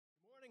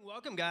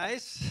Welcome,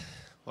 guys.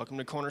 Welcome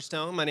to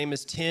Cornerstone. My name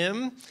is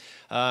Tim.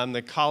 I'm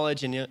the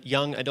college and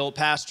young adult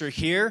pastor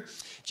here.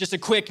 Just a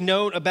quick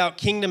note about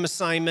Kingdom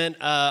Assignment.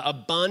 A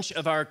bunch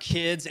of our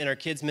kids in our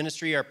kids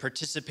ministry are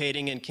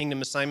participating in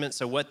Kingdom Assignment.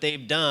 So what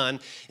they've done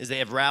is they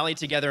have rallied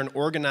together and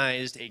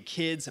organized a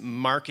kids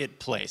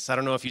marketplace. I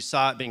don't know if you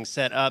saw it being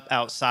set up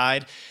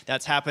outside.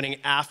 That's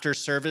happening after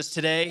service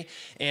today.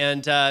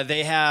 And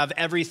they have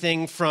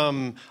everything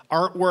from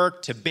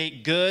artwork to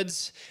baked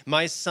goods.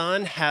 My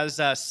son has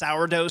a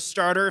sourdough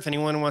starter. If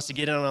anyone wants to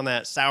get in on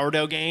that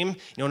sourdough game,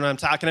 you know what I'm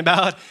talking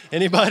about?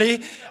 Anybody?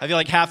 I feel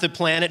like half the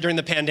planet during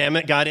the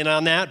pandemic got in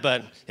on that,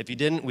 but if you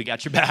didn't, we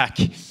got your back.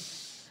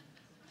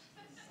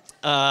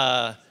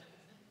 1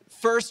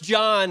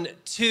 John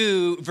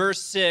 2,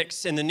 verse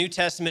 6, in the New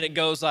Testament, it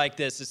goes like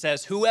this. It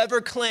says,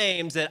 "Whoever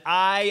claims that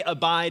I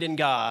abide in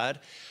God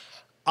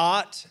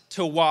ought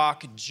to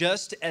walk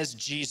just as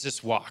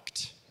Jesus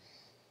walked."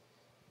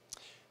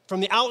 From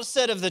the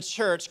outset of the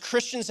church,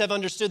 Christians have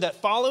understood that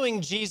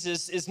following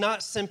Jesus is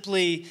not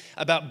simply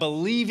about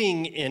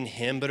believing in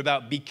him, but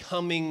about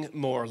becoming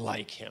more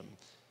like him.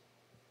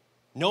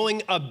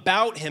 Knowing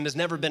about him has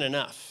never been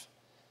enough.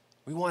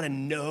 We want to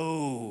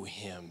know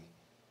him.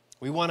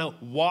 We want to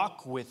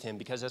walk with him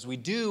because as we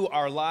do,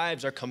 our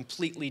lives are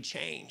completely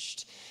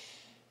changed.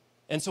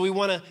 And so we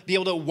want to be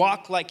able to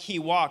walk like he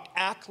walked,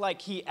 act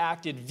like he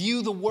acted,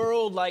 view the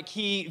world like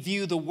he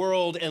viewed the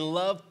world, and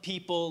love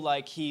people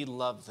like he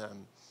loved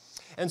them.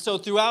 And so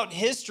throughout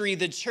history,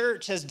 the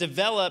church has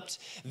developed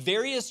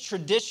various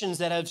traditions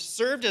that have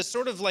served as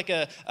sort of like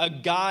a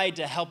guide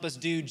to help us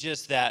do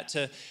just that,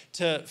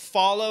 to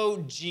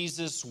follow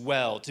Jesus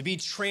well, to be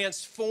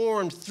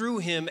transformed through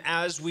him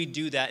as we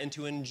do that, and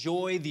to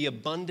enjoy the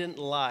abundant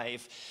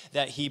life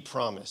that he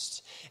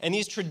promised. And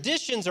these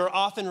traditions are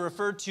often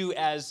referred to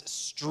as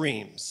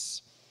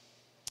streams.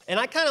 And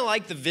I kind of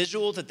like the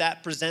visual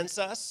that presents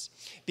us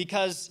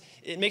because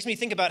it makes me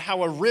think about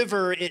how a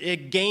river,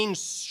 it gains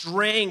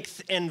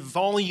strength and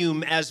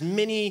volume as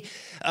many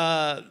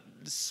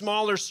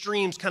smaller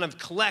streams kind of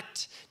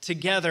collect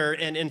together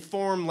and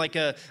form like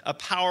a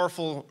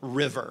powerful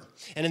river.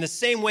 And in the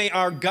same way,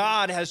 our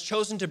God has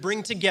chosen to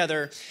bring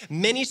together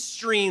many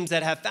streams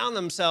that have found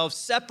themselves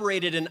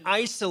separated and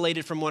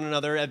isolated from one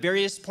another at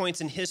various points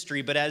in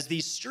history. But as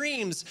these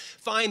streams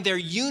find their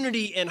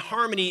unity and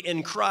harmony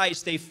in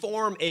Christ, they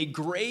form a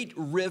great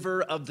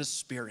river of the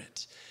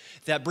Spirit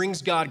that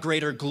brings God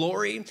greater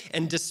glory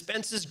and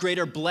dispenses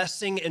greater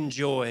blessing and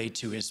joy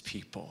to his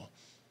people.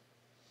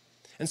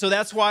 And so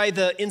that's why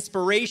the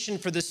inspiration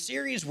for the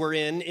series we're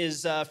in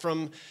is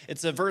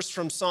it's a verse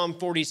from Psalm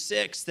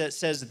 46 that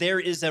says, "There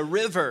is a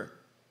river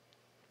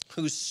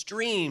whose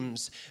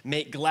streams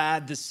make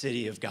glad the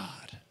city of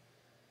God."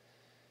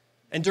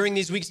 And during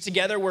these weeks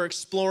together, we're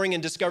exploring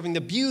and discovering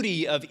the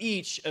beauty of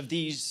each of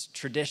these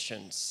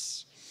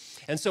traditions.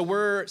 And so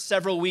we're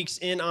several weeks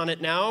in on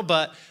it now,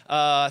 but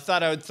I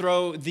thought I would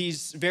throw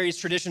these various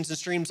traditions and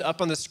streams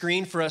up on the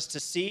screen for us to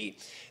see.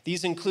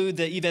 These include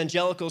the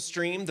evangelical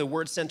stream, the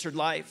word-centered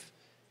life,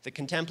 the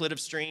contemplative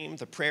stream,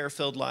 the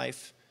prayer-filled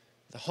life,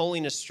 the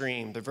holiness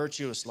stream, the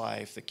virtuous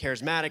life, the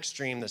charismatic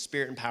stream, the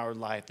spirit-empowered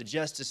life, the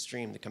justice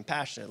stream, the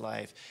compassionate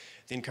life,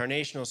 the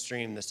incarnational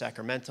stream, the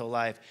sacramental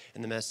life,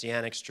 and the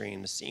messianic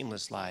stream, the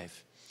seamless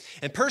life.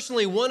 And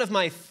personally, one of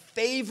my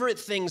favorite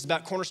things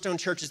about Cornerstone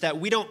Church is that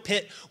we don't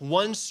pit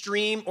one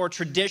stream or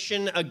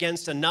tradition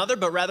against another,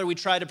 but rather we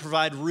try to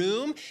provide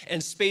room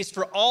and space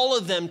for all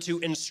of them to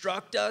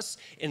instruct us,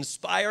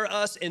 inspire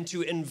us, and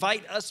to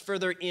invite us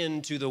further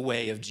into the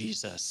way of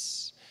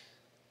Jesus.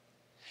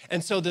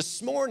 And so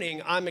this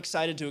morning, I'm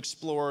excited to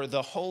explore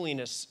the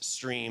holiness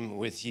stream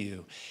with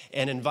you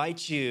and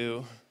invite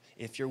you,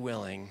 if you're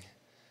willing,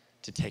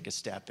 to take a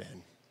step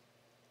in.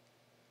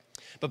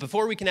 But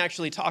before we can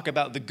actually talk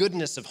about the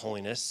goodness of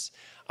holiness,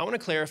 I want to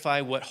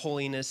clarify what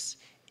holiness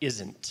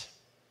isn't.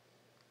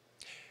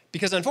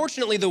 Because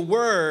unfortunately, the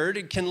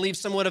word can leave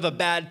somewhat of a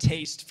bad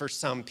taste for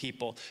some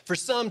people. For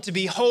some, to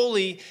be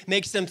holy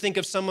makes them think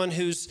of someone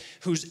who's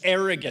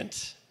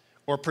arrogant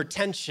or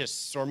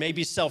pretentious or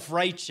maybe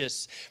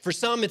self-righteous. For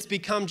some, it's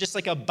become just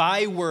like a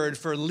byword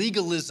for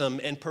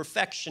legalism and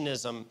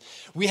perfectionism.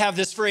 We have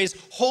this phrase,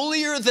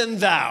 holier than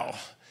thou,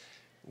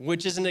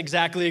 which isn't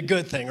exactly a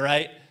good thing,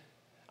 right?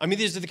 I mean,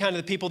 these are the kind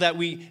of the people that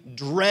we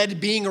dread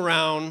being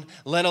around,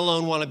 let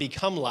alone want to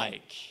become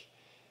like.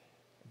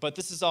 But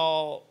this is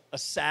all a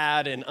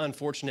sad and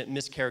unfortunate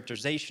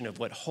mischaracterization of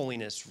what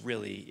holiness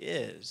really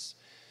is.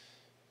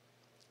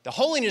 The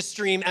holiness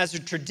stream, as a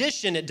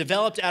tradition, it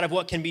developed out of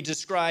what can be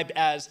described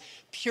as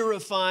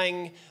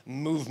purifying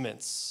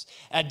movements.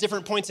 At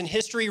different points in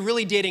history,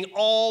 really dating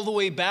all the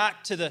way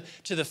back to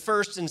the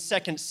first and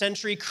second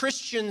century,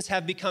 Christians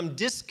have become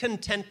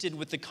discontented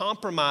with the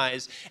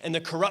compromise and the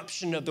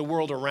corruption of the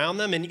world around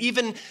them, and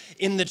even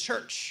in the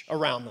church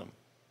around them.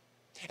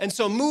 And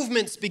so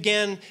movements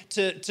began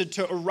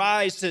to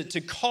arise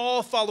to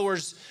call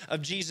followers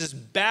of Jesus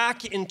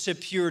back into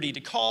purity,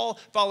 to call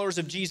followers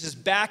of Jesus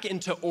back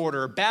into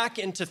order, back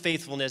into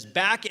faithfulness,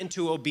 back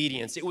into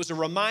obedience. It was a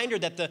reminder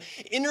that the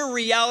inner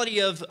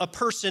reality of a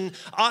person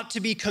ought to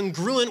be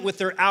congruent with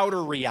their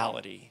outer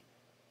reality.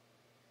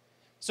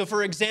 So,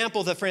 for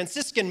example, the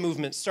Franciscan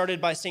movement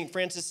started by St.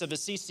 Francis of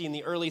Assisi in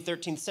the early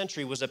 13th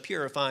century was a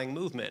purifying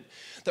movement.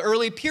 The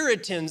early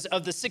Puritans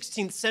of the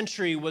 16th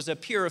century was a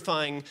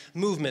purifying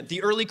movement.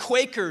 The early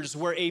Quakers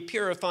were a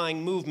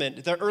purifying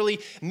movement. The early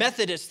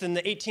Methodists in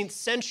the 18th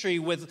century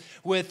with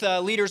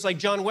leaders like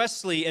John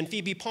Wesley and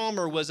Phoebe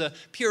Palmer was a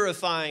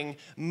purifying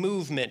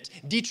movement.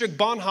 Dietrich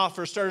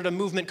Bonhoeffer started a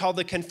movement called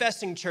the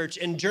Confessing Church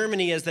in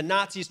Germany as the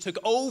Nazis took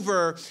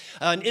over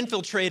and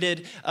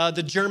infiltrated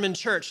the German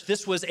church.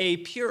 This was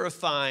a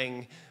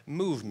purifying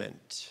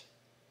movement.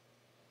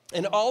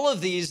 And all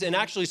of these, and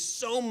actually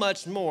so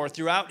much more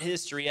throughout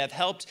history, have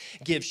helped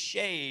give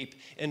shape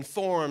and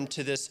form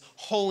to this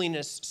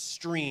holiness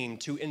stream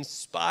to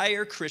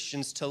inspire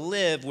Christians to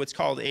live what's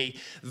called a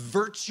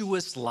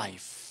virtuous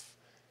life.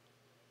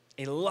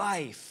 A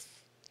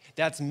life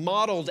that's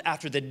modeled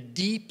after the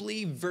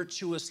deeply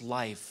virtuous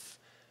life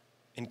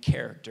and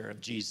character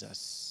of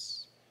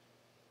Jesus.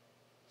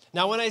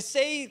 Now, when I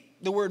say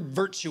the word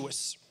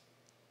virtuous,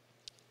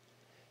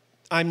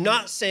 I'm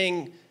not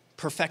saying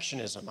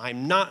perfectionism.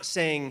 I'm not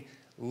saying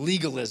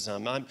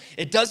legalism.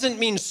 It doesn't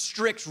mean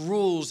strict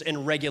rules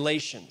and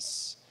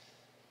regulations.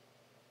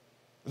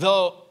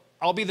 Though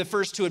I'll be the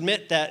first to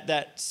admit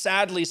that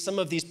sadly some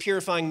of these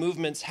purifying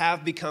movements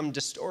have become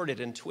distorted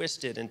and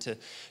twisted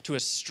into a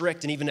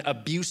strict and even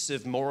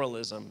abusive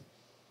moralism,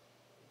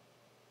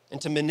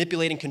 into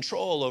manipulating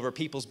control over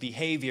people's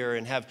behavior,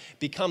 and have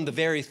become the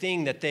very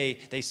thing that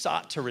they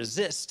sought to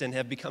resist, and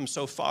have become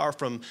so far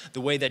from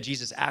the way that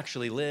Jesus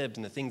actually lived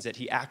and the things that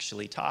he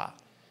actually taught.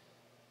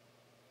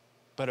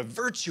 But a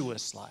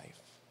virtuous life.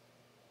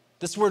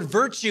 This word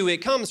virtue, it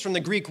comes from the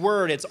Greek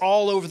word. It's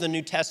all over the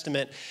New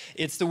Testament.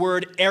 It's the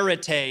word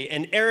arete,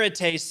 and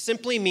arete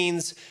simply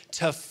means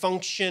to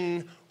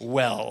function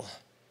well.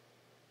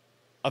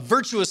 A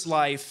virtuous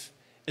life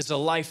is a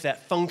life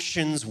that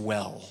functions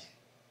well.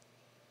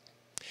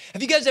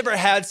 Have you guys ever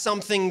had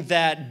something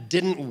that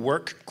didn't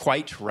work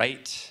quite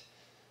right?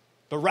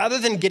 But rather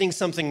than getting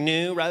something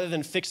new, rather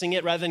than fixing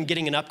it, rather than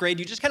getting an upgrade,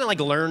 you just kind of like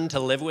learn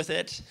to live with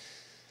it?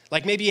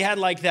 Like maybe you had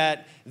like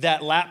that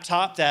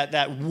laptop,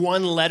 that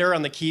one letter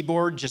on the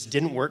keyboard just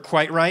didn't work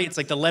quite right. It's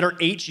like the letter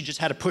H, you just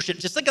had to push it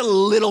just like a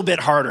little bit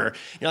harder.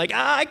 You're like,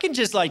 I can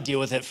just like deal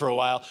with it for a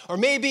while. Or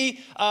maybe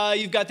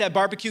you've got that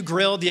barbecue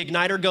grill, the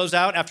igniter goes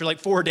out after like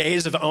 4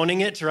 days of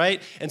owning it,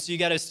 right? And so you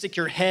got to stick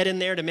your head in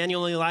there to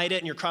manually light it,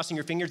 and you're crossing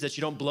your fingers that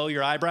you don't blow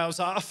your eyebrows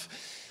off.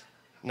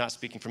 I'm not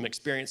speaking from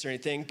experience or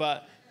anything,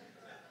 but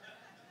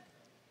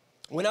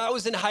when I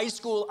was in high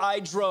school,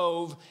 I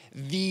drove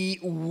the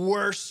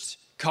worst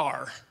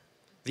car,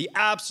 the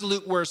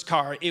absolute worst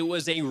car. It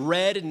was a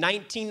red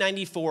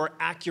 1994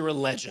 Acura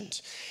Legend.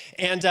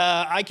 And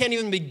I can't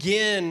even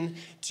begin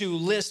to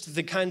list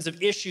the kinds of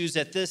issues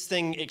that this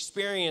thing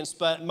experienced,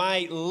 but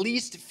my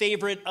least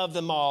favorite of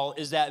them all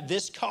is that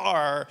this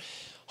car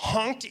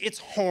honked its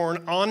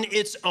horn on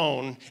its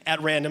own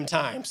at random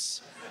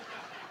times.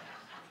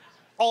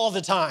 All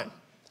the time.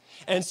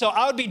 And so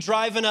I would be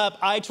driving up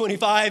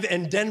I-25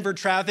 and Denver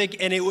traffic,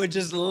 and it would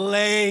just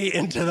lay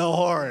into the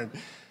horn.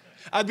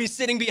 I'd be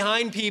sitting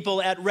behind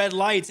people at red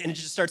lights, and it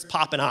just starts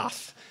popping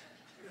off.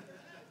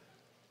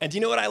 And do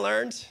you know what I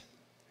learned?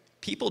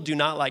 People do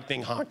not like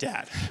being honked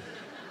at.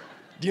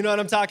 Do you know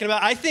what I'm talking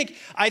about? I think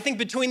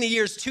between the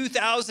years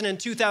 2000 and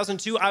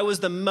 2002, I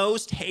was the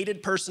most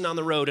hated person on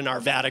the road in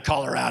Arvada,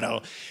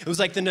 Colorado. It was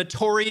like the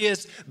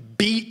notorious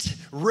beat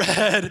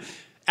red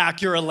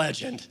Acura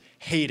Legend.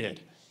 Hated.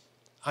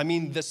 I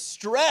mean, the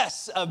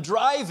stress of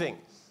driving.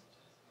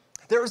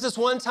 There was this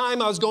one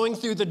time I was going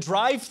through the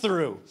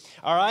drive-thru,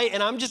 all right?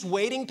 And I'm just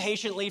waiting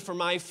patiently for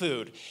my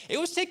food. It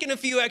was taking a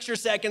few extra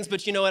seconds,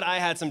 but you know what? I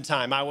had some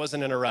time. I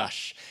wasn't in a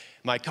rush.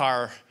 My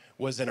car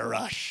was in a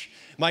rush.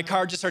 My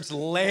car just starts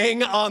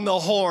laying on the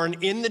horn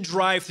in the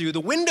drive-thru. The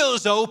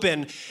window's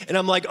open, and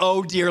I'm like,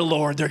 oh, dear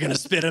Lord, they're going to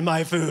spit in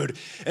my food.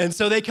 And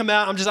so they come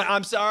out. I'm just like,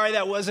 I'm sorry,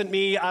 that wasn't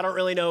me. I don't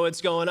really know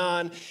what's going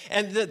on.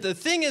 And the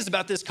thing is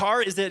about this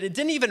car is that it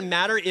didn't even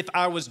matter if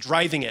I was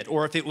driving it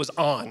or if it was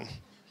on.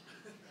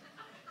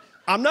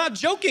 I'm not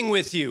joking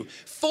with you.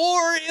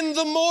 4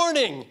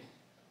 a.m,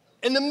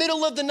 in the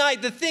middle of the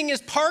night, the thing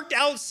is parked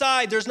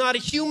outside. There's not a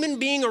human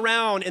being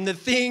around, and the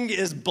thing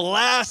is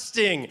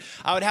blasting.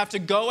 I would have to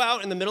go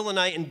out in the middle of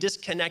the night and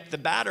disconnect the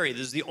battery.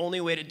 This is the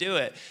only way to do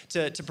it,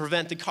 to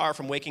prevent the car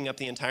from waking up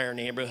the entire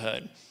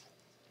neighborhood.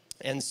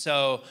 And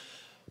so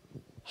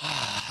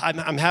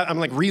I'm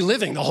like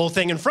reliving the whole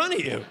thing in front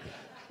of you.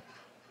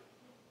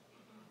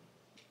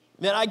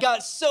 Man, I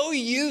got so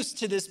used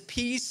to this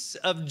piece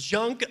of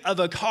junk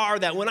of a car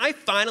that when I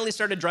finally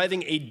started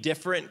driving a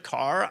different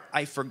car,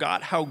 I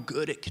forgot how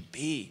good it could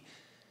be.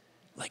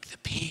 Like the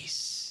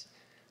peace.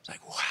 It's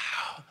like,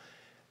 wow,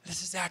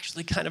 this is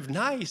actually kind of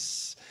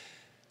nice.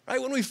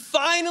 Right? When we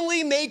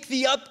finally make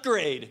the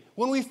upgrade,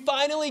 when we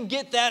finally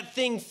get that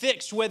thing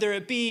fixed, whether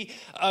it be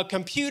a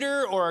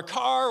computer or a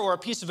car or a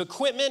piece of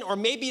equipment, or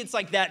maybe it's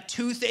like that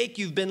toothache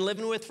you've been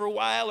living with for a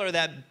while, or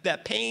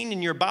that pain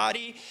in your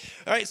body.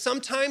 All right,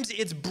 sometimes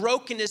its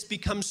brokenness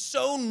becomes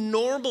so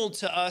normal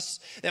to us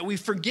that we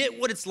forget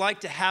what it's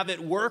like to have it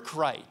work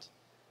right.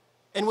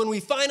 And when we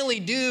finally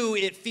do,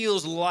 it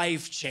feels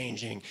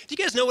life-changing. Do you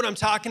guys know what I'm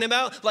talking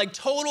about? Like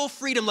total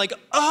freedom, like,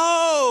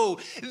 oh,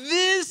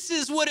 this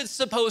is what it's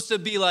supposed to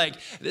be like.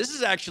 This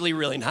is actually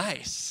really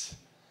nice.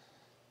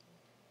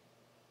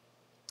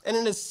 And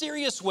in a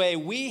serious way,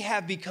 we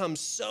have become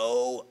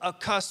so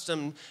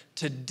accustomed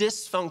to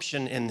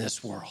dysfunction in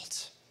this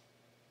world.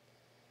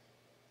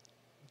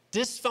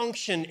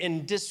 Dysfunction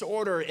and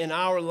disorder in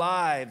our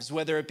lives,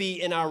 whether it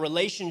be in our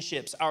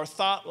relationships, our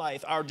thought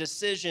life, our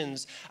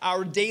decisions,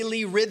 our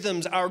daily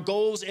rhythms, our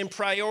goals and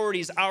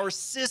priorities, our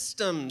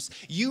systems,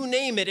 you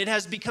name it, it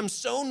has become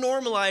so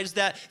normalized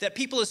that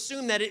people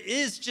assume that it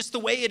is just the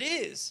way it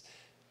is.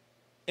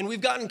 And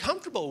we've gotten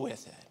comfortable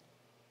with it.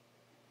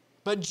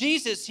 But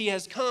Jesus, he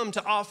has come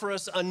to offer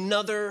us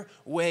another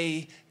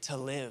way to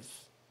live.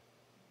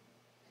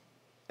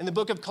 In the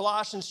book of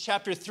Colossians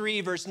chapter 3,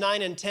 verse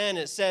 9 and 10,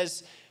 it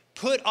says,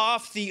 "Put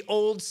off the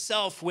old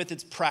self with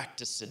its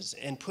practices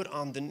and put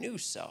on the new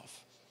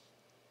self,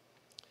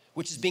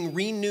 which is being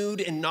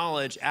renewed in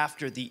knowledge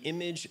after the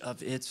image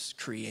of its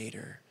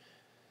creator."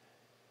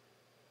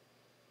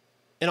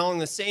 And along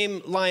the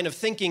same line of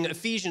thinking,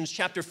 Ephesians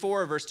chapter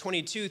 4, verse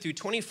 22 through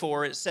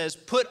 24, it says,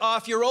 "Put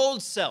off your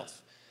old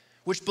self,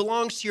 which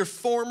belongs to your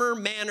former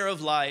manner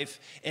of life,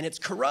 and it's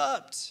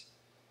corrupt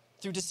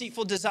through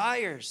deceitful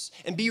desires,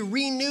 and be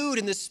renewed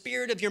in the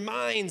spirit of your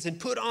minds, and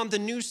put on the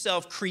new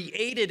self,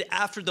 created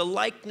after the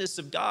likeness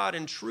of God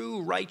in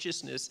true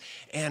righteousness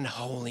and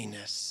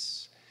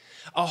holiness."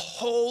 A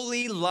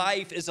holy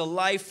life is a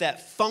life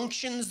that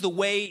functions the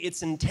way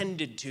it's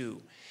intended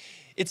to.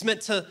 It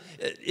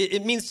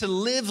means to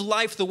live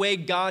life the way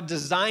God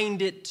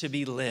designed it to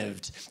be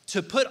lived,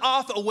 to put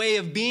off a way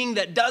of being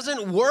that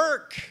doesn't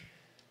work,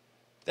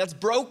 that's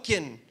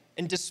broken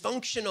and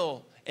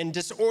dysfunctional and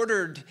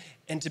disordered,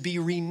 and to be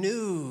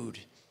renewed,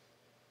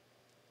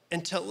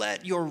 and to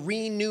let your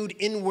renewed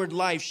inward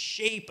life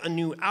shape a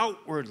new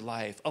outward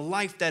life, a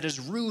life that is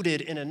rooted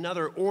in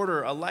another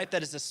order, a life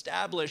that is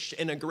established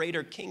in a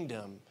greater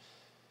kingdom.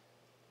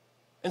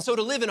 And so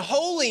to live in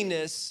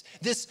holiness,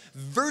 this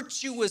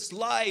virtuous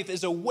life,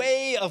 is a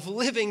way of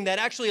living that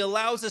actually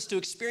allows us to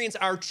experience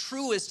our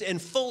truest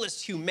and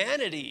fullest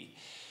humanity.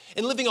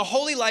 In living a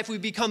holy life, we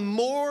become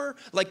more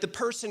like the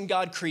person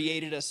God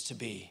created us to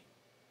be.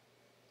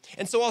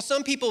 And so while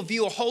some people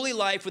view a holy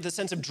life with a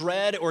sense of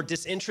dread or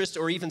disinterest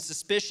or even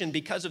suspicion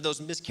because of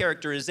those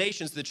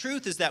mischaracterizations, the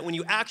truth is that when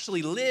you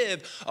actually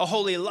live a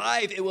holy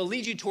life, it will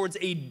lead you towards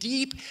a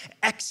deep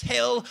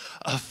exhale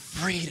of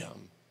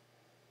freedom.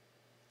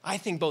 I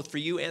think both for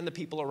you and the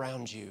people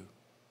around you.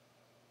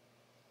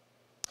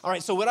 All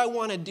right, so what I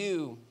want to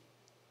do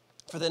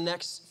for the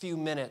next few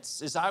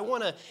minutes is I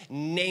want to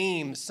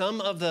name some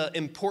of the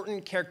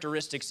important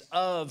characteristics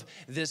of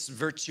this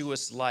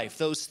virtuous life,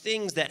 those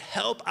things that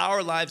help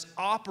our lives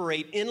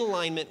operate in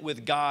alignment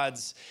with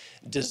God's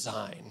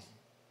design.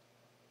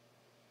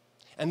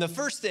 And the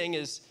first thing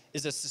is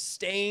a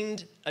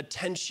sustained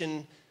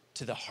attention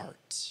to the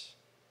heart.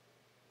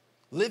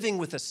 Living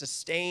with a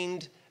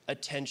sustained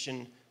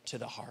attention to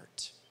the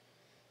heart.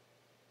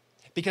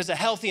 Because a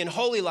healthy and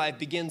holy life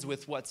begins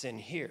with what's in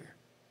here.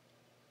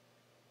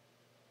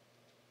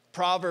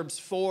 Proverbs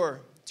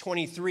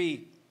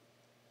 4:23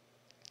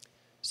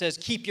 says,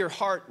 "Keep your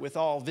heart with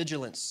all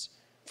vigilance,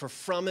 for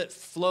from it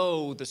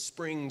flow the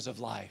springs of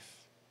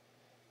life."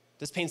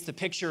 This paints the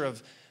picture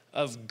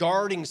of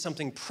guarding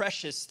something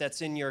precious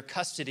that's in your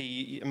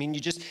custody. I mean,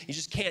 you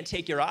just can't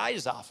take your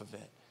eyes off of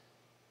it.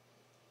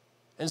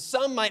 And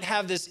some might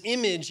have this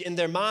image in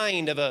their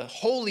mind of a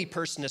holy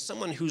person as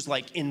someone who's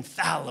like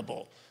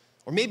infallible,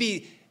 or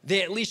maybe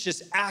they at least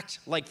just act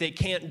like they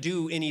can't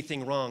do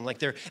anything wrong, like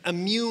they're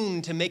immune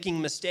to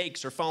making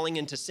mistakes or falling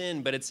into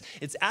sin. But it's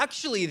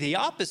actually the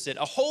opposite.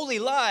 A holy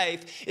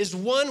life is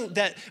one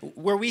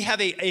where we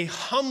have a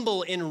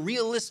humble and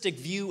realistic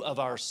view of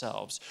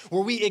ourselves,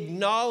 where we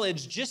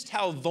acknowledge just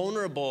how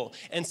vulnerable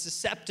and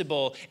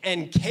susceptible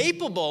and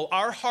capable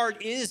our heart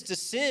is to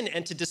sin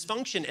and to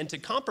dysfunction and to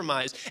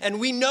compromise. And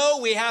we know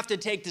we have to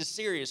take this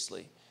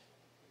seriously.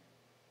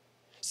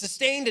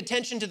 Sustained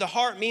attention to the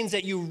heart means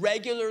that you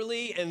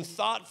regularly and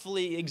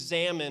thoughtfully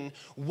examine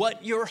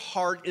what your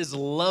heart is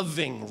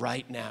loving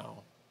right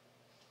now.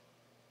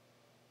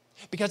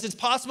 Because it's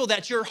possible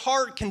that your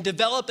heart can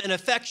develop an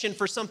affection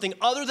for something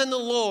other than the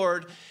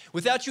Lord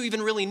without you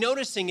even really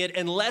noticing it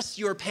unless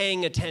you're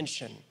paying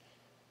attention.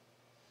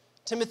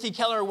 Timothy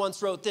Keller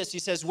once wrote this. He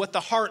says, "What the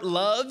heart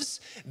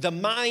loves, the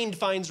mind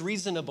finds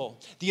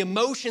reasonable, the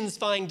emotions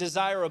find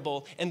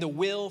desirable, and the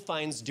will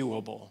finds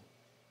doable."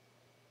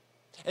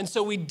 And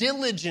so we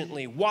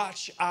diligently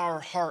watch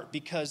our heart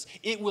because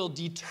it will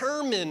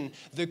determine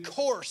the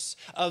course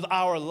of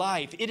our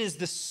life. It is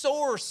the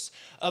source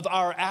of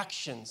our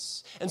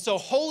actions. And so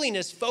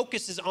holiness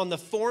focuses on the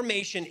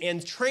formation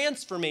and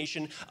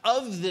transformation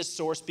of this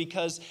source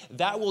because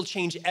that will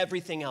change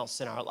everything else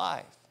in our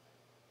life.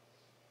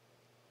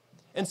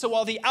 And so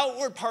while the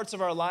outward parts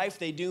of our life,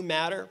 they do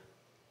matter,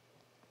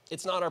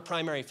 it's not our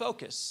primary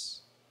focus.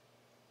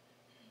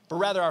 But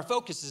rather our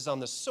focus is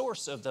on the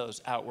source of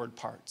those outward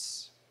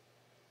parts.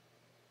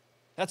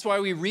 That's why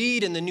we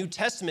read in the New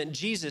Testament,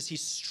 Jesus, he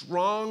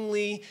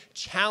strongly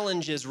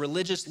challenges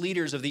religious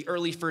leaders of the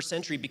early first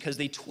century because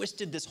they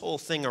twisted this whole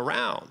thing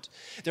around.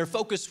 Their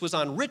focus was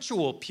on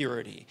ritual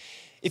purity.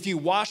 If you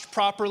washed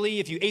properly,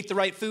 if you ate the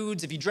right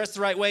foods, if you dressed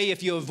the right way,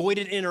 if you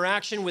avoided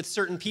interaction with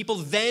certain people,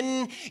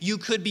 then you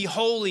could be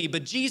holy.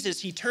 But Jesus,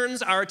 he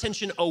turns our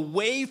attention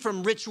away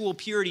from ritual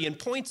purity and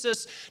points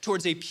us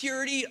towards a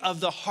purity of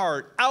the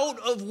heart, out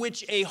of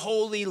which a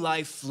holy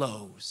life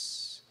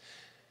flows.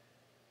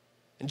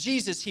 And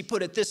Jesus, he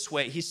put it this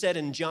way. He said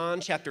in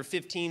John chapter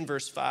 15,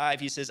 verse 5,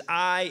 he says,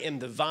 I am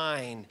the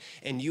vine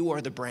and you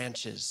are the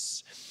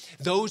branches.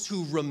 Those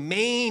who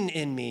remain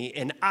in me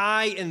and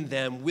I in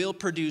them will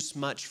produce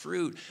much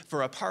fruit,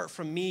 for apart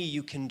from me,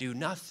 you can do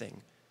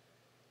nothing.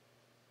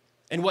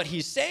 And what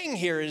he's saying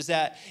here is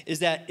that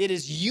it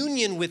is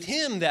union with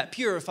him that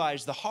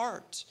purifies the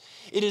heart.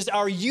 It is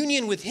our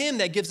union with him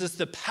that gives us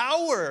the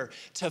power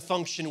to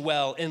function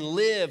well and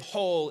live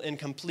whole and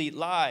complete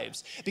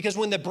lives. Because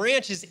when the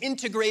branch is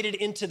integrated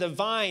into the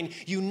vine,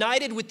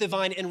 united with the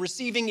vine and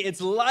receiving its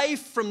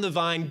life from the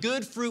vine,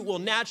 good fruit will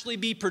naturally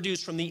be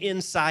produced from the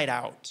inside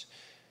out.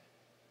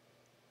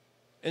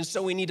 And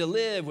so we need to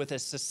live with a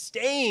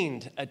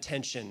sustained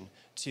attention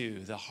to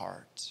the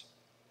heart.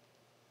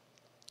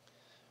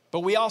 But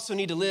we also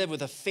need to live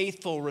with a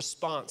faithful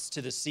response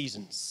to the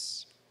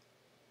seasons.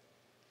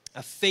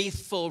 A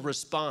faithful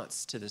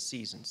response to the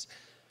seasons.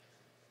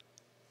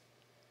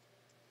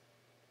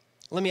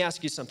 Let me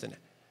ask you something.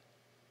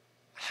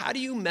 How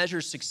do you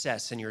measure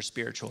success in your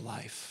spiritual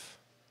life?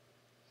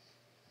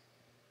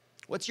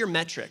 What's your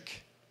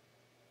metric?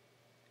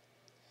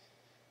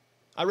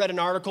 I read an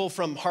article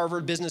from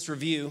Harvard Business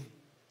Review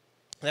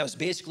that was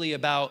basically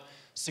about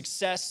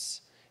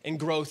success and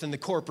growth in the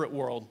corporate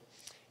world.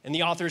 And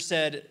the author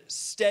said,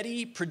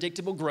 steady,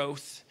 predictable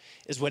growth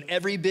is what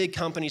every big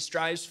company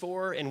strives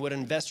for and what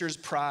investors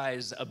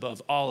prize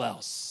above all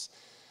else.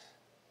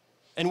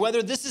 And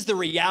whether this is the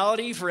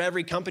reality for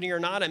every company or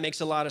not, it makes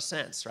a lot of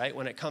sense, right?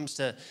 When it comes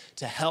to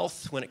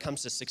health, when it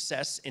comes to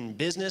success in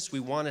business,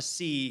 we want to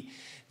see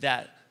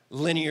that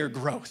linear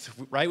growth,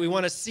 right? We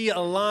want to see a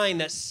line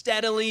that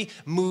steadily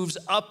moves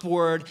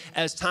upward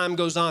as time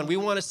goes on. We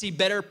want to see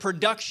better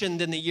production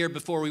than the year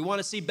before. We want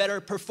to see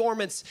better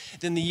performance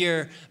than the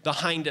year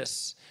behind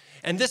us.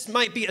 And this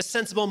might be a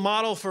sensible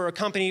model for a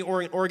company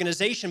or an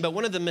organization, but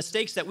one of the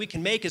mistakes that we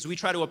can make is we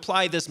try to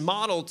apply this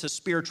model to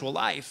spiritual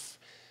life.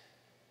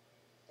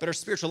 But our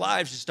spiritual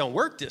lives just don't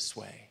work this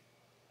way.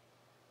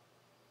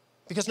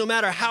 Because no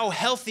matter how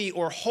healthy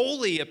or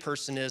holy a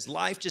person is,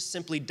 life just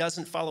simply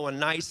doesn't follow a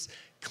nice,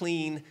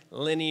 clean,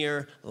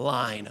 linear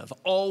line of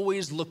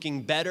always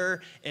looking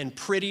better and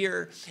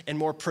prettier and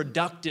more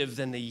productive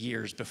than the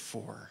years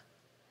before.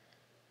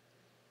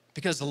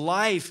 Because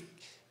life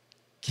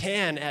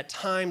can, at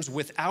times,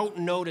 without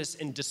notice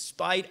and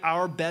despite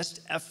our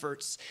best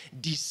efforts,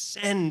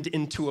 descend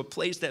into a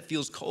place that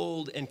feels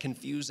cold and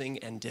confusing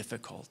and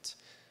difficult.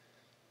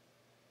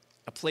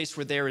 A place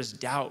where there is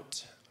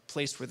doubt, a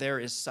place where there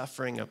is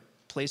suffering, a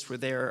place where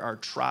there are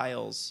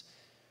trials.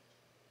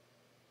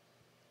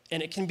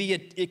 And it can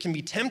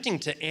be tempting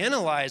to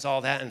analyze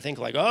all that and think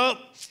like, oh,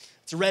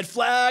 it's a red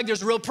flag.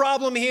 There's a real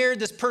problem here.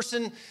 This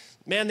person,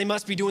 man, they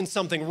must be doing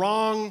something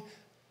wrong.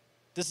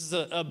 This is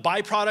a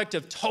byproduct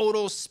of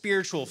total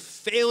spiritual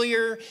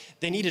failure.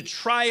 They need to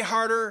try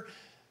harder.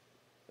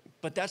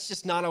 But that's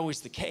just not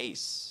always the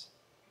case.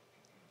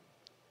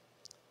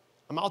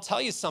 I'll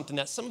tell you something,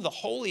 that some of the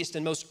holiest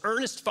and most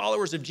earnest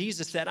followers of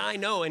Jesus that I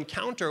know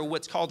encounter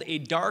what's called a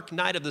dark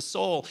night of the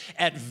soul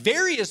at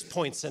various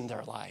points in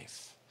their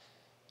life.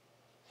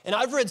 And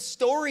I've read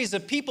stories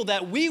of people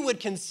that we would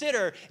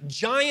consider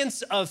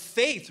giants of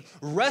faith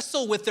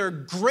wrestle with their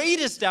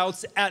greatest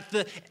doubts at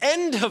the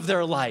end of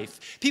their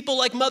life. People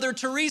like Mother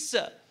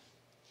Teresa.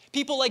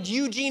 People like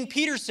Eugene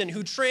Peterson,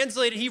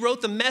 he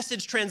wrote the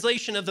Message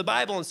translation of the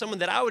Bible, and someone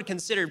that I would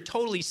consider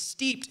totally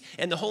steeped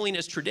in the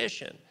holiness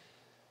tradition.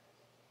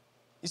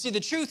 You see,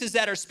 the truth is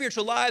that our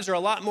spiritual lives are a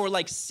lot more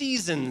like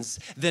seasons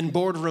than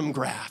boardroom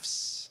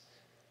graphs.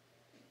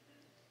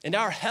 And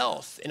our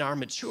health and our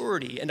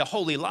maturity and a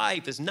holy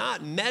life is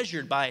not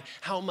measured by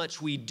how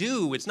much we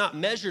do. It's not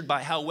measured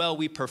by how well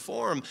we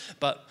perform,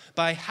 but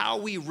by how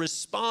we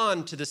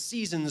respond to the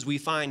seasons we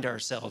find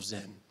ourselves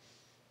in.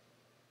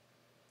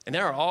 And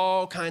there are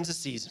all kinds of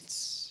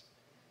seasons.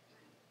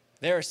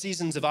 There are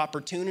seasons of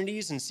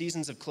opportunities and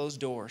seasons of closed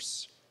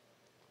doors.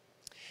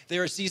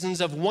 There are seasons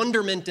of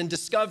wonderment and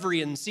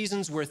discovery and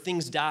seasons where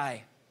things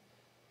die.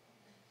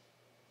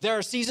 There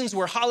are seasons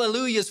where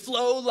hallelujahs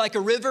flow like a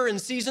river and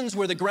seasons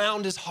where the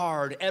ground is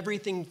hard.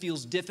 Everything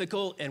feels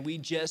difficult and we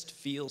just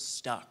feel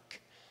stuck.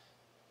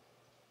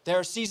 There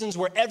are seasons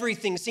where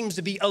everything seems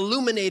to be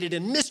illuminated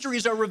and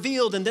mysteries are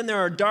revealed, and then there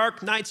are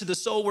dark nights of the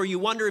soul where you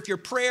wonder if your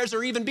prayers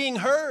are even being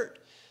heard.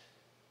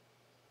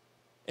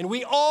 And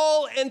we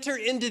all enter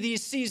into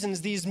these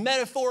seasons, these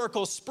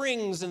metaphorical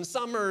springs and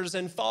summers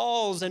and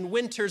falls and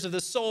winters of the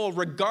soul,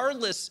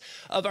 regardless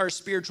of our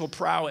spiritual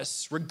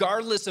prowess,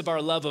 regardless of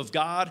our love of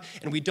God,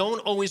 and we don't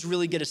always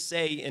really get a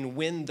say in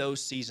when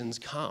those seasons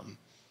come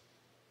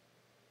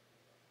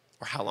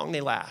or how long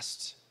they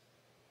last.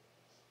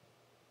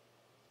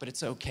 But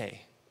it's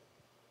okay.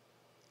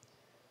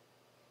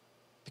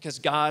 Because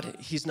God,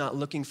 He's not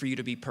looking for you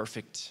to be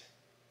perfect.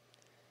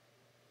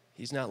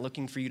 He's not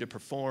looking for you to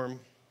perform.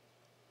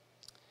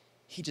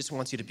 He just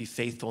wants you to be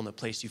faithful in the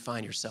place you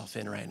find yourself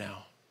in right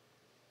now.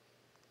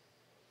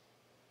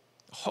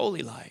 A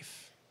holy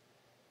life,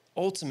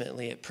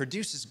 ultimately, it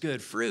produces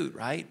good fruit,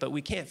 right? But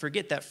we can't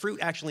forget that fruit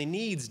actually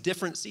needs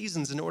different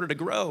seasons in order to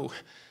grow.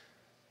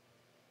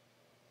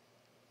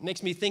 It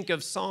makes me think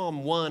of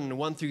Psalm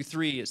 1 through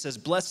 3. It says,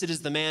 "Blessed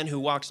is the man who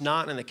walks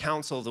not in the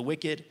counsel of the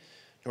wicked,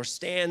 nor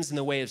stands in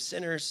the way of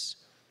sinners,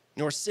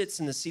 nor sits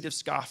in the seat of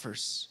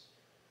scoffers.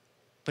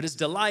 But his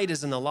delight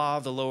is in the law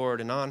of the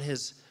Lord, and on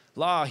his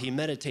law he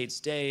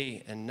meditates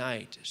day and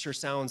night." It sure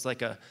sounds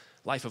like a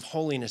life of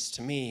holiness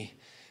to me.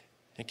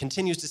 It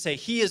continues to say,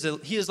 he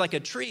is like a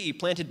tree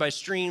planted by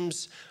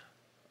streams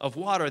of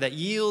water that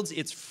yields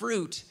its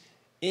fruit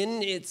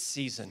in its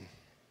season,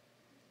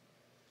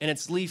 and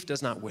its leaf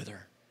does not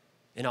wither.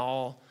 In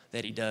all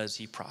that he does,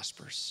 he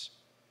prospers.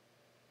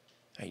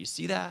 Now, you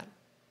see that?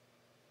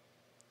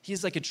 He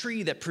is like a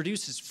tree that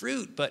produces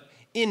fruit, but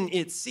in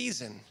its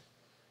season,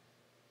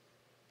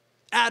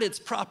 at its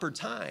proper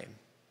time.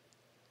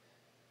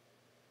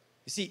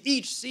 You see,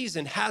 each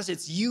season has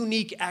its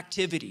unique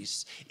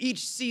activities.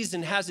 Each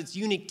season has its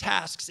unique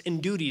tasks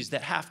and duties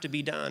that have to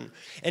be done.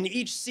 And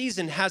each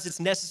season has its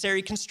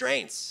necessary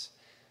constraints.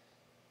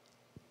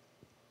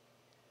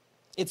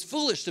 It's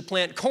foolish to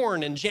plant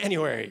corn in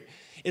January.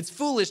 It's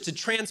foolish to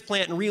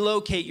transplant and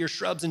relocate your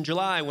shrubs in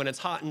July when it's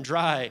hot and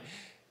dry.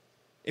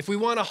 If we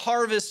want to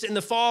harvest in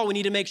the fall, we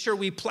need to make sure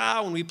we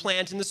plow and we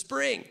plant in the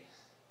spring.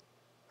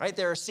 Right?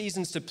 There are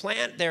seasons to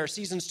plant, there are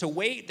seasons to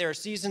wait, there are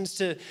seasons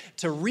to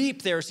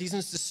reap, there are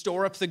seasons to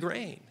store up the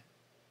grain.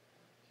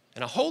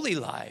 And a holy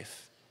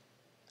life,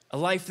 a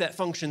life that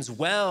functions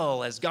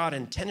well as God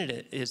intended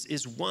it,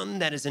 is one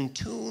that is in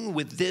tune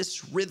with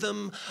this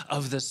rhythm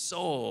of the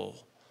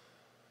soul.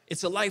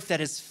 It's a life that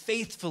is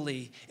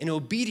faithfully and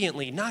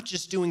obediently, not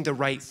just doing the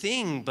right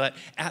thing, but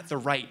at the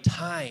right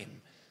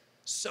time,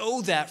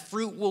 so that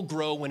fruit will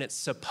grow when it's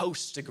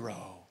supposed to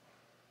grow.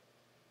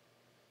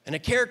 And a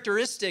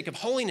characteristic of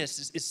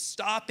holiness is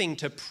stopping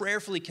to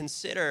prayerfully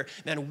consider,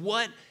 man,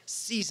 what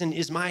season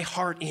is my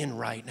heart in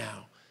right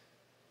now?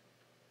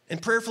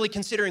 And prayerfully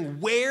considering,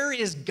 where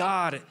is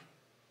God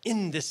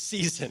in this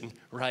season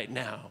right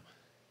now?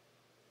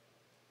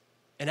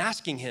 And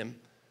asking him,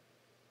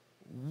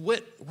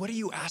 what are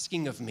you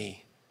asking of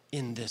me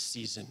in this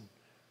season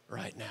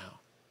right now?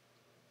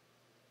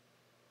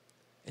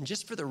 And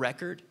just for the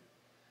record,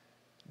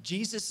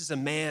 Jesus is a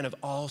man of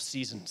all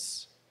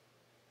seasons.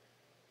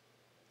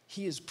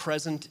 He is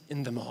present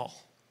in them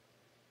all.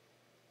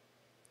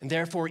 And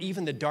therefore,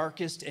 even the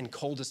darkest and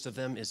coldest of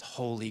them is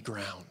holy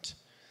ground.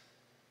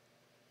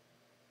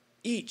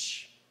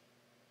 Each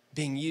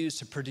being used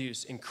to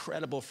produce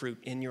incredible fruit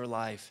in your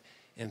life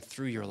and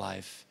through your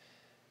life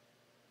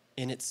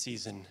in its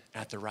season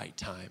at the right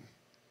time.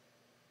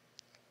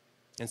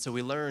 And so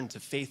we learn to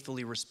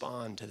faithfully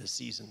respond to the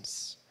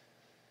seasons.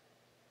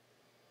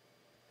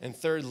 And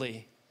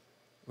thirdly,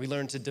 we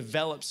learn to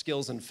develop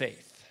skills in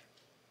faith.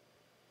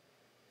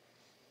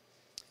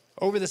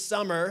 Over the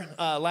summer,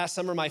 last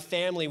summer, my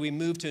family, we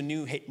moved to a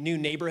new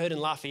neighborhood in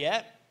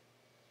Lafayette.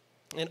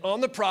 And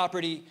on the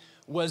property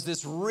was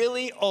this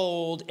really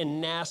old and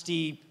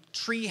nasty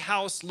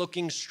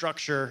treehouse-looking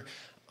structure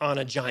on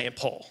a giant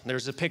pole.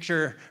 There's a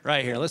picture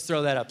right here. Let's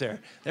throw that up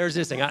there. There's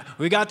this thing.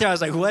 We got there, I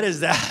was like, what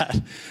is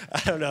that? I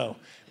don't know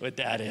what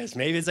that is.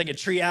 Maybe it's like a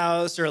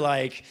treehouse or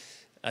like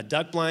a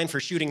duck blind for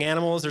shooting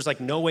animals. There's like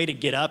no way to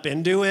get up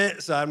into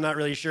it, so I'm not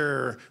really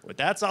sure what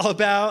that's all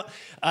about.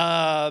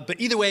 But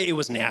either way, it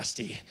was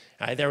nasty.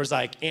 There was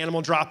like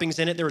animal droppings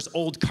in it. There was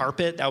old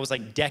carpet that was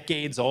like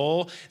decades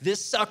old.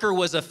 This sucker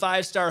was a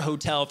 5-star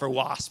hotel for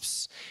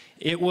wasps.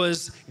 It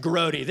was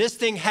grody. This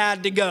thing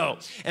had to go.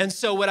 And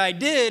so what I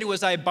did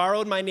was I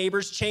borrowed my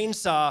neighbor's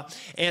chainsaw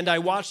and I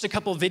watched a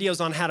couple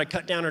videos on how to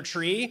cut down a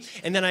tree.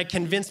 And then I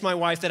convinced my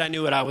wife that I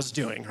knew what I was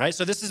doing, right?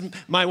 So this is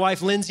my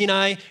wife, Lindsay, and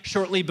I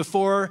shortly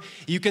before.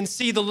 You can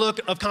see the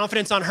look of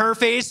confidence on her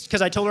face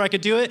because I told her I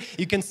could do it.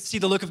 You can see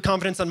the look of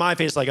confidence on my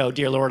face like, oh,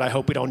 dear Lord, I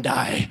hope we don't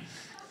die.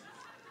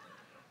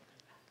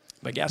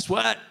 But guess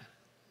what?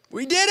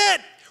 We did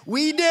it.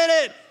 We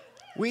did it.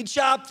 We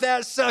chopped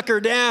that sucker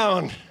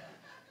down.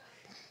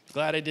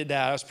 Glad I did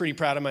that. I was pretty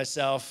proud of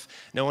myself.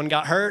 No one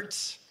got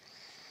hurt.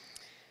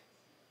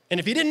 And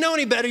if you didn't know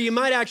any better, you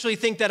might actually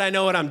think that I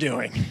know what I'm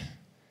doing.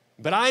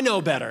 But I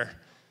know better.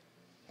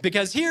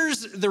 Because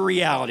here's the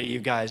reality, you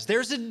guys.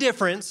 There's a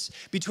difference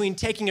between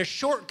taking a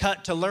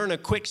shortcut to learn a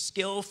quick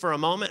skill for a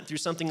moment through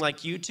something like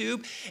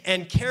YouTube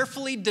and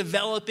carefully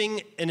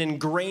developing an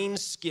ingrained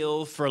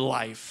skill for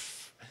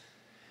life.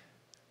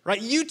 Right?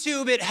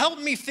 YouTube, it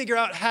helped me figure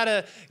out how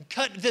to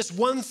cut this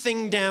one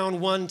thing down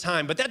one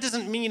time. But that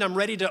doesn't mean I'm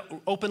ready to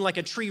open like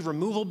a tree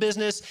removal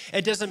business.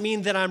 It doesn't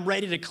mean that I'm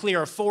ready to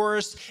clear a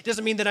forest. It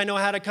doesn't mean that I know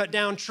how to cut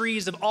down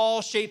trees of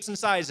all shapes and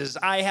sizes.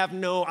 I have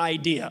no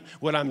idea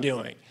what I'm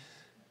doing.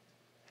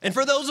 And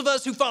for those of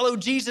us who follow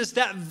Jesus,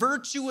 that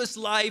virtuous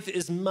life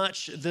is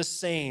much the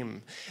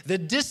same. The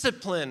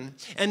discipline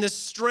and the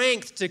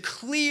strength to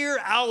clear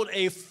out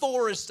a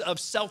forest of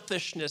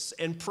selfishness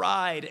and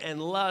pride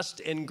and lust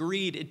and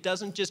greed, it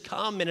doesn't just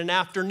come in an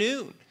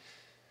afternoon.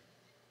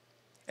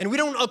 And we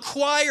don't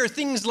acquire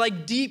things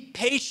like deep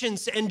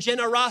patience and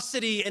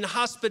generosity and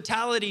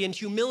hospitality and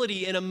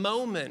humility in a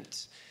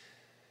moment.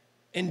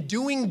 And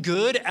doing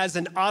good as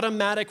an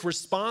automatic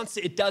response,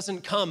 it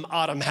doesn't come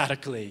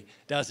automatically,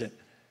 does it?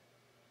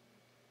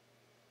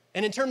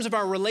 And in terms of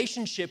our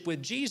relationship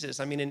with Jesus,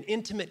 an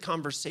intimate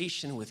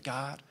conversation with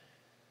God,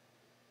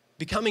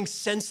 becoming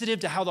sensitive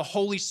to how the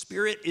Holy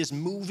Spirit is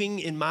moving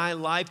in my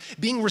life,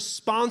 being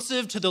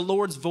responsive to the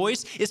Lord's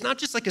voice, it's not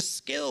just like a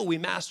skill we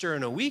master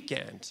in a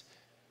weekend.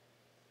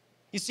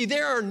 You see,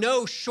 there are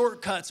no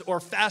shortcuts or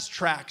fast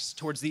tracks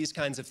towards these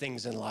kinds of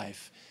things in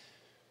life.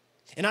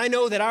 And I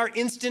know that our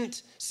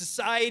instant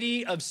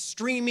society of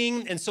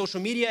streaming and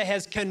social media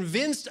has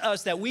convinced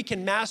us that we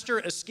can master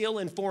a skill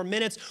in 4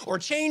 minutes or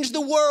change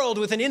the world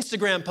with an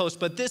Instagram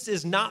post, but this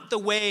is not the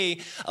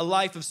way a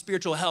life of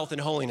spiritual health and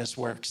holiness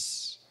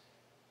works.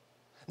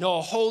 No,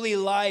 a holy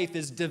life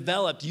is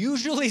developed,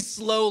 usually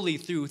slowly,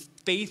 through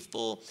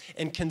faithful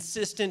and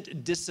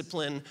consistent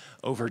discipline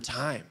over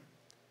time.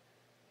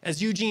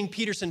 As Eugene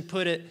Peterson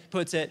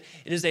puts it,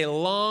 it is a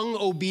long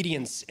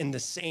obedience in the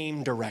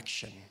same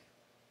direction.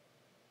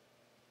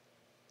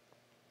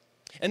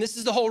 And this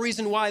is the whole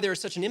reason why there is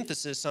such an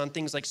emphasis on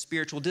things like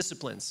spiritual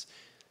disciplines,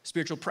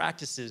 spiritual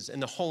practices,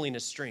 and the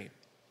holiness stream.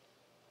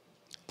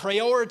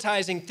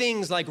 Prioritizing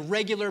things like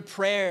regular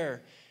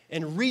prayer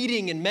and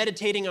reading and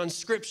meditating on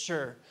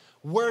Scripture,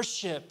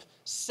 worship,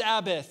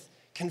 Sabbath,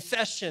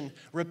 confession,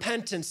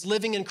 repentance,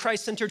 living in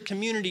Christ-centered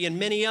community, and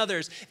many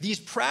others.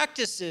 These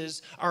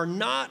practices are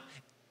not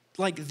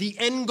like the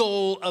end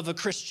goal of a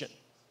Christian.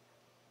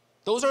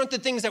 Those aren't the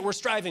things that we're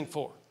striving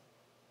for.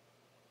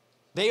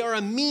 They are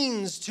a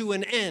means to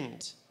an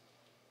end.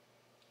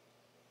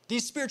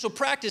 These spiritual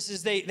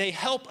practices, they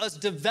help us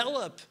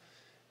develop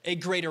a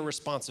greater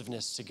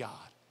responsiveness to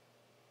God.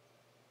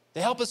 They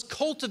help us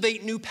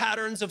cultivate new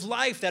patterns of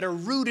life that are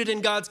rooted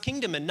in God's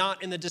kingdom and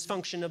not in the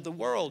dysfunction of the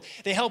world.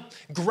 They help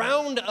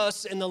ground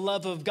us in the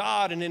love of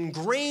God and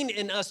ingrain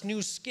in us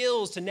new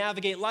skills to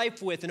navigate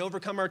life with and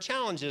overcome our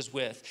challenges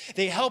with.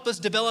 They help us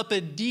develop a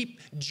deep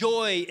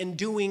joy in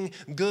doing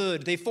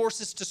good. They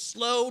force us to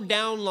slow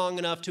down long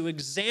enough to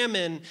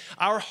examine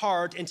our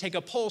heart and take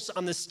a pulse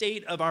on the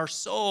state of our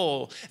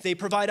soul. They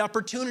provide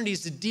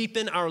opportunities to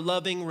deepen our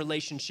loving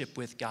relationship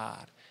with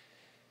God.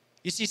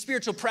 You see,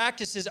 spiritual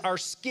practices are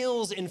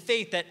skills in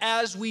faith that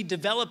as we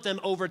develop them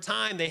over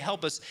time, they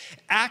help us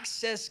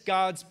access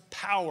God's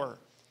power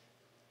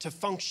to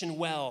function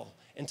well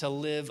and to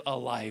live a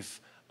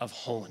life of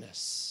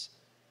holiness.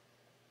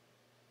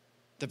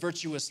 The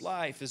virtuous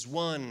life is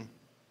one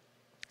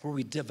where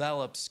we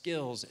develop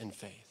skills in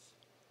faith.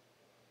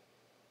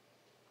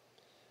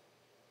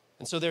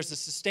 And so there's a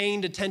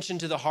sustained attention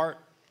to the heart.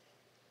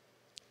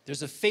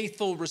 There's a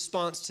faithful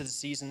response to the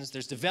seasons.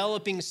 There's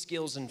developing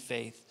skills in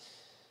faith.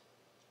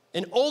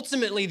 And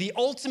ultimately, the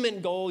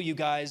ultimate goal, you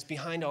guys,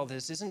 behind all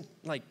this isn't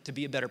like to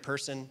be a better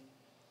person.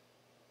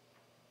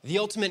 The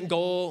ultimate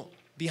goal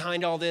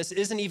behind all this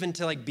isn't even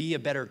to like be a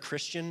better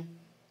Christian.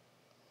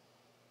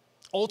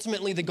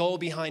 Ultimately, the goal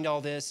behind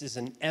all this is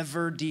an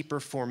ever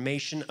deeper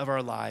formation of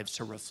our lives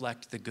to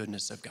reflect the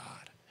goodness of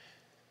God.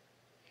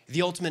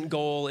 The ultimate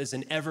goal is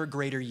an ever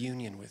greater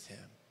union with Him.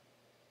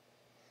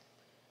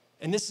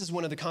 And this is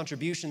one of the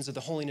contributions of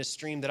the holiness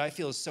stream that I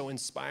feel is so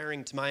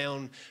inspiring to my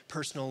own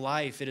personal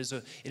life. It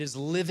is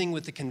living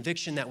with the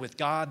conviction that with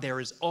God there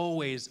is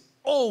always,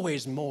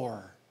 always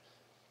more.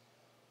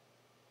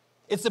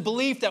 It's the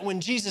belief that when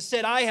Jesus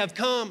said, "I have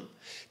come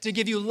to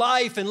give you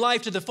life and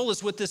life to the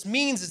fullest," what this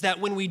means is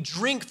that when we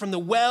drink from the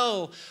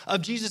well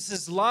of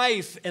Jesus'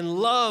 life and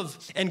love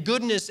and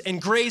goodness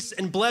and grace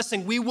and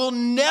blessing, we will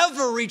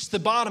never reach the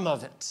bottom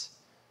of it.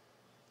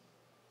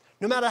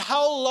 No matter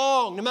how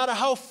long, no matter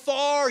how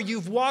far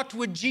you've walked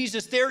with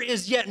Jesus, there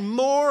is yet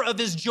more of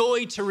His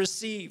joy to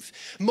receive,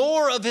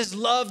 more of His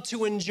love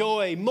to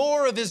enjoy,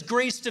 more of His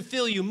grace to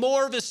fill you,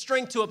 more of His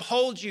strength to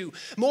uphold you,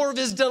 more of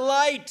His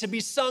delight to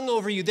be sung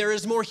over you. There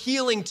is more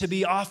healing to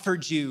be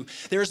offered you.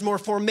 There is more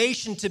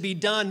formation to be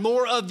done,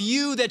 more of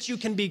you that you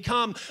can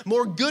become,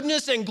 more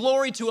goodness and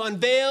glory to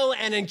unveil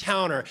and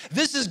encounter.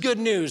 This is good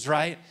news,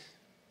 right?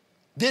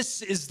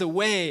 This is the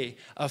way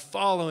of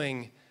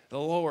following the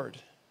Lord.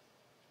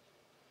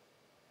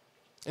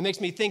 It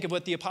makes me think of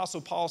what the Apostle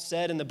Paul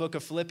said in the book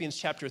of Philippians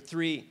chapter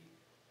 3.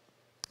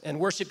 And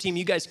worship team,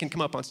 you guys can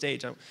come up on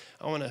stage. I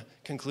want to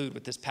conclude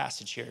with this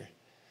passage here.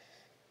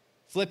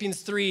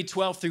 Philippians 3,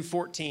 12 through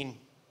 14.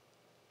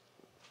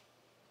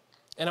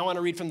 And I want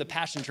to read from the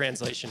Passion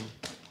Translation.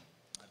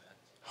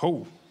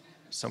 Oh,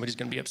 somebody's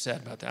going to be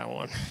upset about that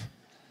one.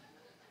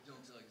 Don't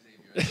tell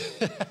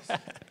Xavier.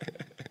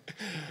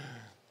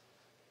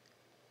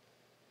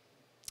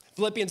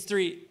 Philippians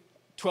 3,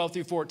 12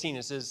 through 14,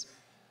 it says,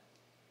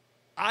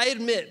 I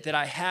admit that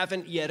I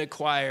haven't yet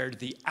acquired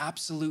the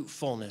absolute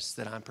fullness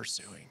that I'm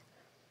pursuing.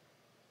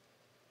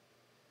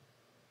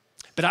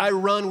 But I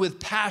run with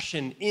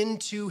passion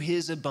into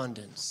his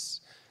abundance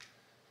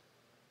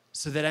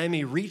so that I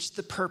may reach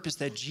the purpose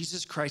that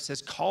Jesus Christ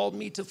has called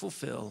me to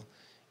fulfill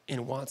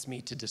and wants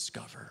me to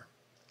discover.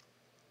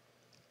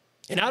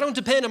 And I don't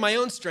depend on my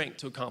own strength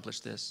to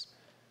accomplish this.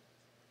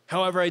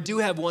 However, I do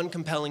have one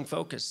compelling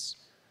focus.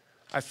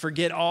 I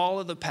forget all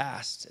of the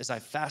past as I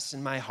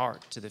fasten my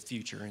heart to the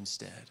future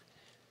instead.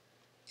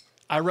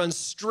 I run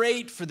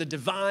straight for the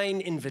divine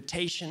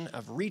invitation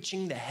of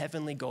reaching the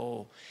heavenly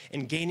goal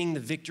and gaining the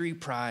victory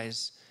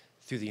prize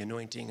through the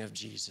anointing of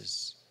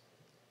Jesus.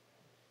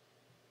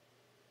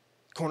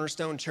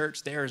 Cornerstone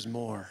Church, there is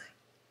more.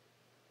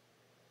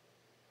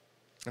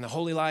 And the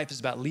holy life is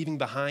about leaving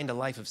behind a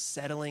life of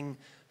settling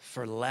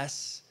for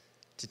less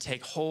to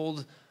take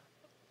hold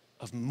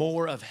of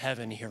more of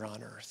heaven here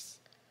on earth.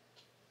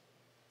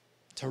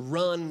 To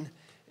run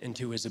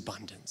into his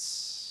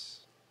abundance.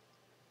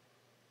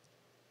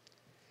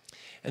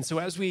 And so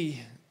as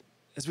we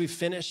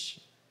finish,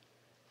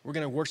 we're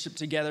going to worship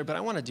together, but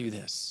I want to do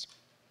this.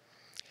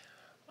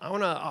 I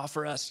want to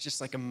offer us just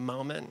like a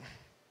moment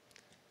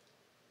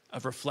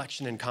of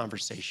reflection and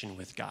conversation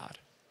with God.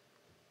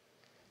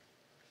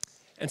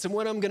 And so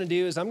what I'm going to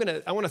do is I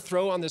want to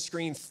throw on the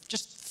screen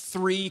just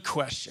 3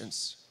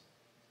 questions.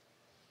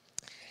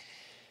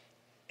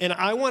 And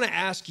I want to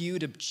ask you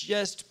to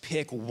just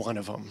pick one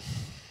of them.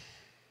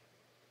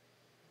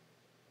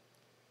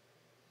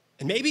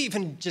 And maybe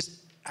even just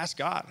ask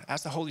God,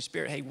 ask the Holy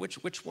Spirit, hey,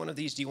 which one of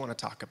these do you want to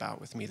talk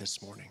about with me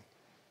this morning?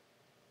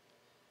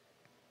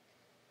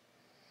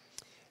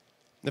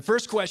 The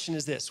first question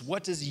is this: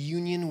 what does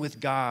union with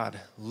God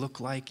look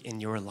like in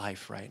your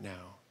life right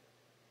now?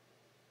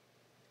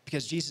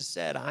 Because Jesus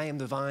said, I am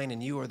the vine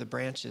and you are the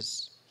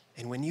branches.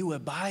 And when you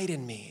abide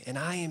in me and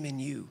I am in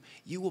you,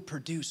 you will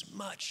produce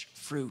much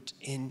fruit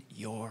in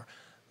your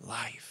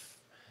life.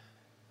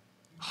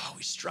 Oh,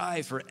 we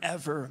strive for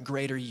ever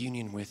greater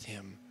union with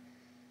him.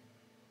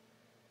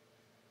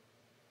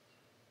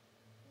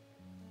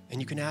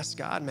 And you can ask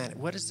God, man,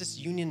 what is this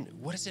union,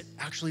 what does it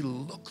actually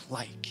look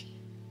like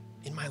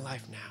in my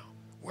life now?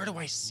 Where do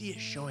I see it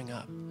showing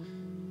up?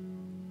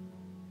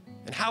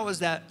 And how is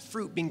that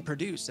fruit being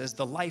produced as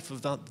the life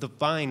of the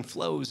vine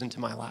flows into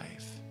my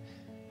life?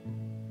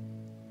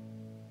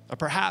 Or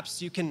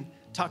perhaps you can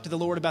talk to the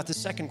Lord about the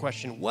second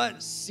question.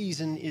 What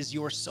season is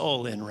your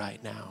soul in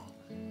right now?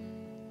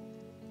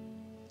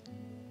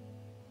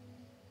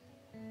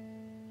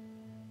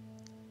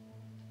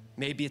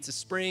 Maybe it's a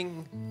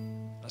spring,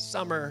 a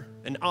summer,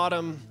 an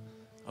autumn,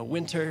 a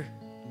winter.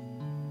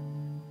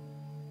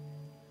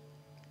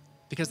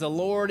 Because the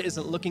Lord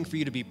isn't looking for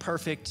you to be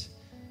perfect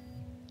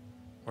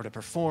or to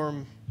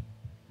perform.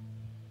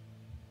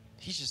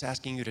 He's just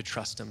asking you to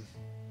trust him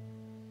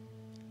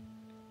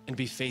and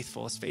be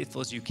faithful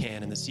as you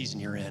can in the season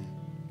you're in.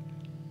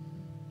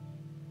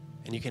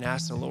 And you can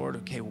ask the Lord,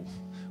 okay,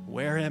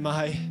 where am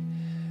I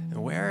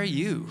and where are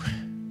you?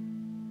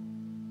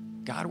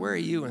 God, where are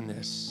you in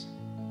this?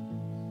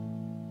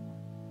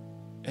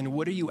 And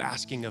what are you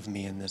asking of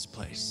me in this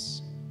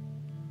place?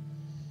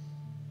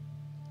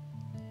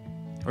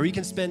 Or you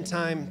can spend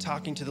time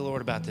talking to the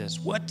Lord about this.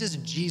 What does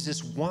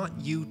Jesus want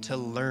you to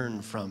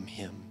learn from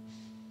him?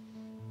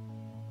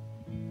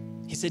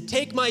 He said,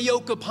 take my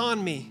yoke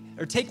upon me,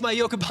 or take my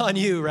yoke upon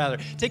you, rather.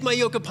 Take my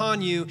yoke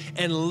upon you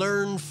and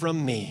learn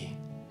from me.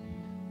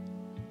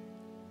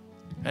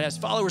 And as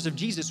followers of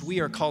Jesus, we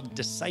are called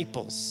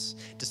disciples.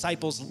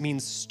 Disciples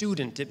means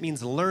student, it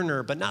means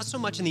learner, but not so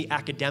much in the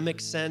academic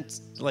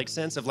sense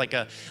of like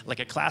a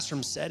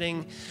classroom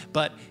setting,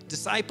 but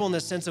disciple in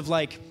the sense of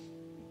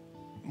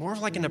more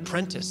of like an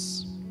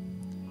apprentice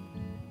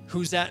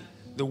who's at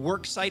the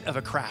work site of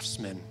a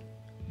craftsman,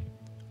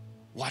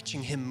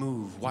 watching him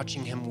move,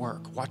 watching him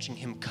work, watching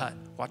him cut,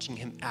 watching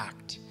him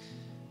act.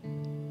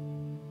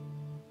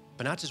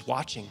 But not just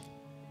watching,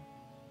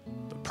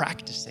 but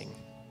practicing,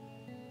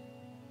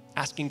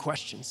 asking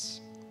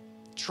questions,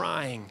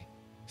 trying,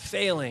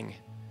 failing,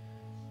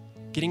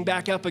 getting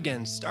back up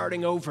again,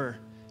 starting over,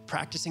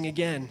 practicing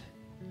again.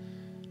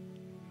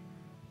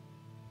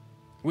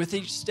 With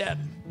each step,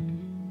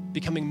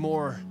 becoming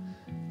more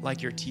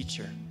like your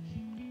teacher.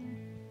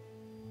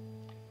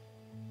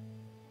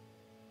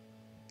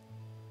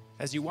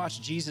 As you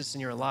watch Jesus in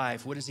your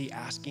life, what is he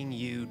asking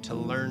you to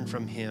learn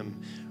from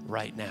him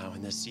right now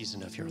in this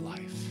season of your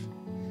life?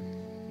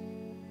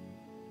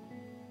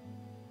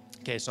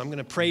 Okay, so I'm going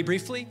to pray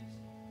briefly.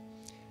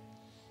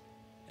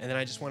 And then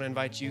I just want to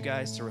invite you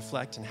guys to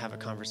reflect and have a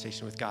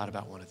conversation with God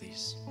about one of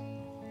these.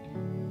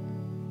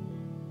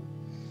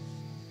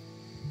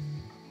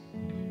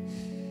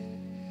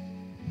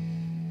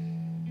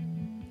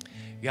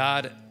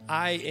 God,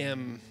 I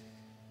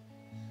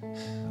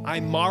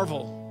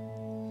marvel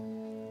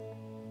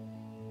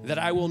that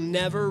I will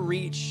never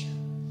reach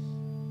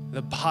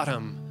the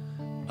bottom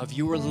of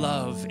your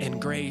love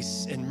and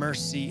grace and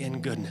mercy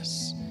and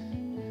goodness.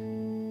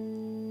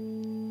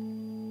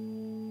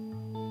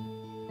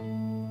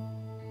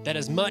 That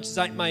as much as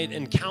I might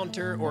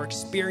encounter or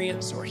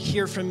experience or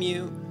hear from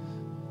you,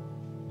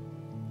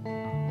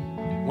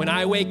 when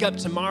I wake up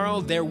tomorrow,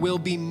 there will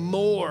be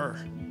more.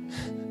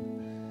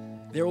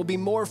 There will be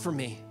more for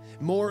me,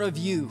 more of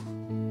you.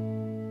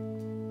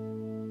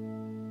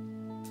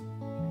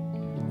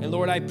 And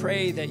Lord, I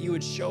pray that you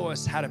would show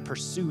us how to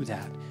pursue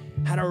that,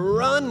 how to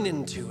run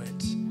into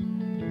it.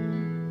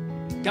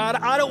 God,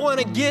 I don't want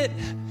to get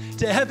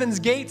to heaven's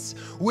gates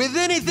with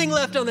anything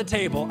left on the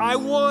table. I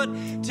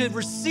want to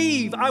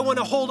receive. I want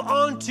to hold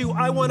on to.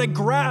 I want to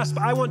grasp.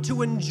 I want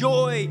to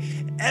enjoy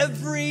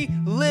every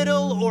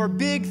little or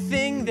big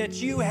thing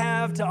that you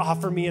have to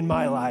offer me in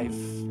my life.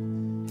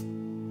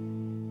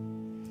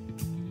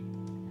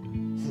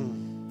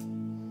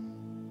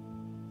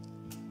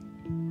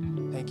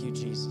 Thank you,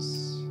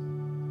 Jesus.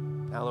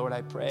 Now, Lord,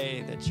 I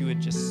pray that you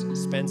would just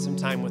spend some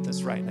time with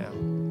us right now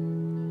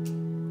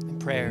in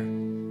prayer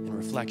and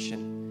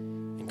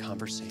reflection and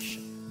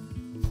conversation.